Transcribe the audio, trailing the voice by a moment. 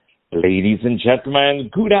Ladies and gentlemen,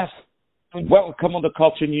 good afternoon. Welcome on the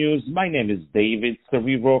Culture News. My name is David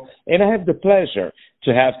Cerrero, and I have the pleasure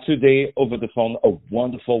to have today over the phone a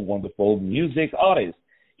wonderful music artist.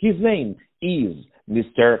 His name is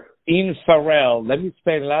Mr. Infarel. Let me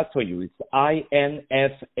spell it out for you. It's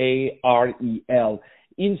Infarel.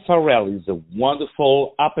 Infarel is a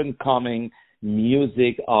wonderful up-and-coming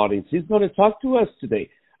music artist. He's going to talk to us today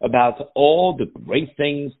about all the great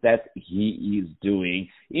things that he is doing.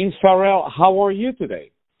 Infarel, how are you today?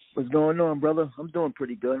 What's going on, brother? I'm doing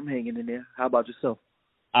pretty good. I'm hanging in there. How about yourself?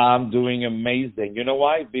 I'm doing amazing. You know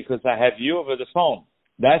why? Because I have you over the phone.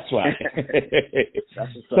 That's why.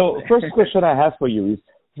 That's what's So, up, first question I have for you is,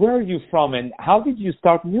 where are you from and how did you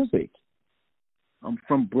start music? I'm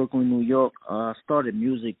from Brooklyn, New York. I started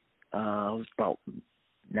music. I was about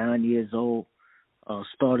 9 years old.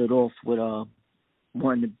 Started off with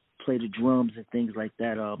wanting to play the drums and things like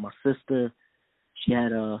that. My sister, she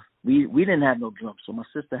had we didn't have no drums, so my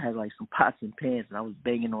sister had like some pots and pans, and I was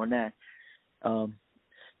banging on that.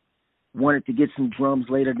 Wanted to get some drums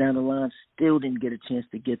later down the line, still didn't get a chance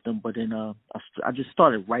to get them, but then I just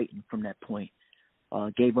started writing from that point.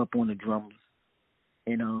 Gave up on the drums,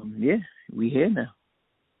 and yeah, we here now.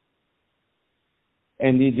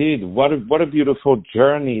 And indeed, what a beautiful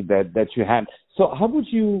journey that you had. So how would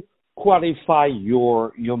you qualify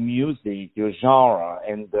your music, your genre,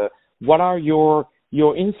 and what are your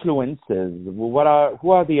influences? Who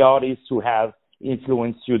are the artists who have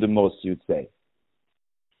influenced you the most, you'd say?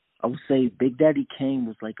 I would say Big Daddy Kane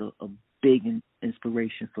was like a big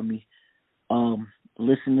inspiration for me.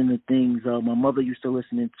 Listening to things my mother used to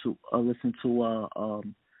listen to what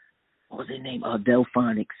was their name?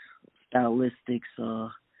 Delphonics,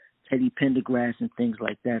 Stylistics, Teddy Pendergrass and things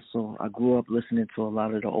like that. So I grew up listening to a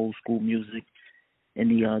lot of the old school music in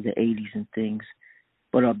the 80s and things.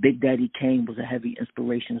 But Big Daddy Kane was a heavy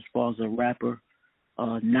inspiration as far as a rapper.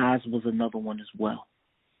 Nas was another one as well.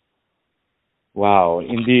 Wow,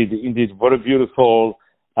 indeed. What a beautiful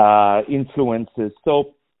influences.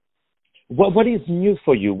 So what is new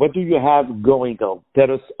for you? What do you have going on? Tell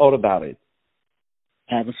us all about it.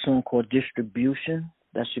 I have a song called Distribution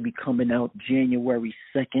that should be coming out January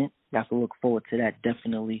 2nd. You have to look forward to that,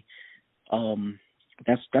 definitely.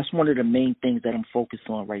 That's one of the main things that I'm focused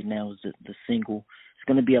on right now is the single. It's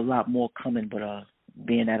going to be a lot more coming, but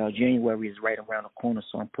being that January is right around the corner,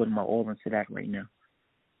 so I'm putting my all into that right now.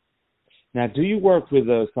 Now, do you work with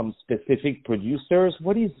some specific producers?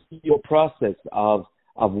 What is your process of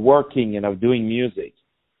working and of doing music?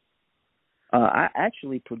 I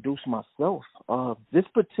actually produce myself. This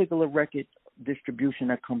particular record, Distribution,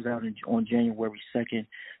 that comes out on January 2nd,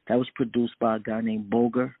 that was produced by a guy named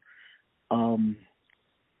Boger.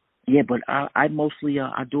 Yeah, but I mostly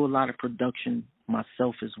I do a lot of production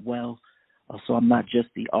myself as well. So I'm not just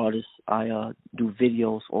the artist. I do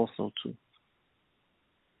videos also too.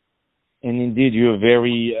 And indeed, you're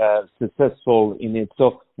very successful in it.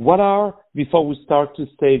 So before we start to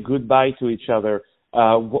say goodbye to each other,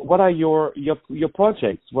 what are your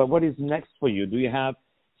projects? What is next for you? Do you have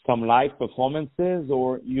some live performances,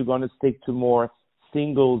 or you're going to stick to more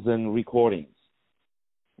singles and recordings?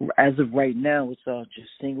 As of right now, it's just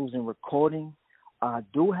singles and recording. I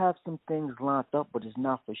do have some things lined up, but it's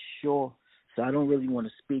not for sure. So I don't really want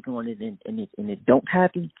to speak on it and it don't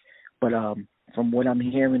happen. But from what I'm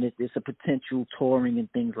hearing, it's a potential touring and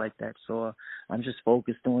things like that. So I'm just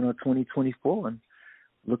focused on 2024 and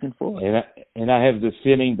looking forward. And I have the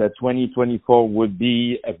feeling that 2024 would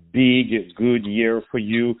be a big, good year for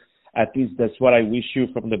you. At least that's what I wish you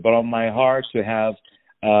from the bottom of my heart, to have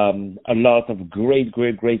a lot of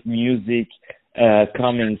great music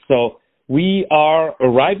coming. So we are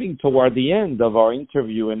arriving toward the end of our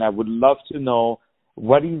interview, and I would love to know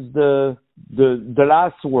what is the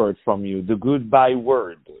last word from you, the goodbye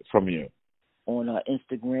word from you. On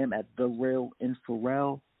Instagram at The Real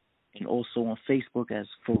Infarel, and also on Facebook as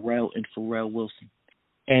Infarel Wilson.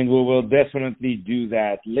 And we will definitely do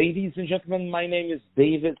that. Ladies and gentlemen, my name is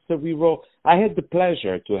David Cerrero. I had the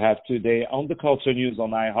pleasure to have today on the Culture News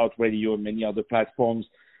on iHeartRadio and many other platforms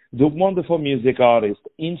the wonderful music artist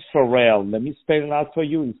Infarel. Let me spell it out for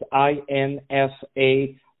you. It's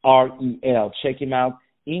Infarel. Check him out.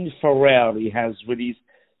 Infarel. He has released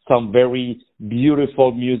some very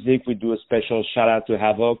beautiful music. We do a special shout out to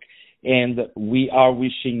Havoc. And we are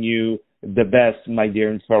wishing you the best, my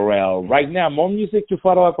dear Infarel. Right now, more music to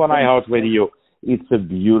follow up on iHeartRadio. It's a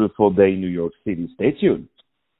beautiful day in New York City. Stay tuned.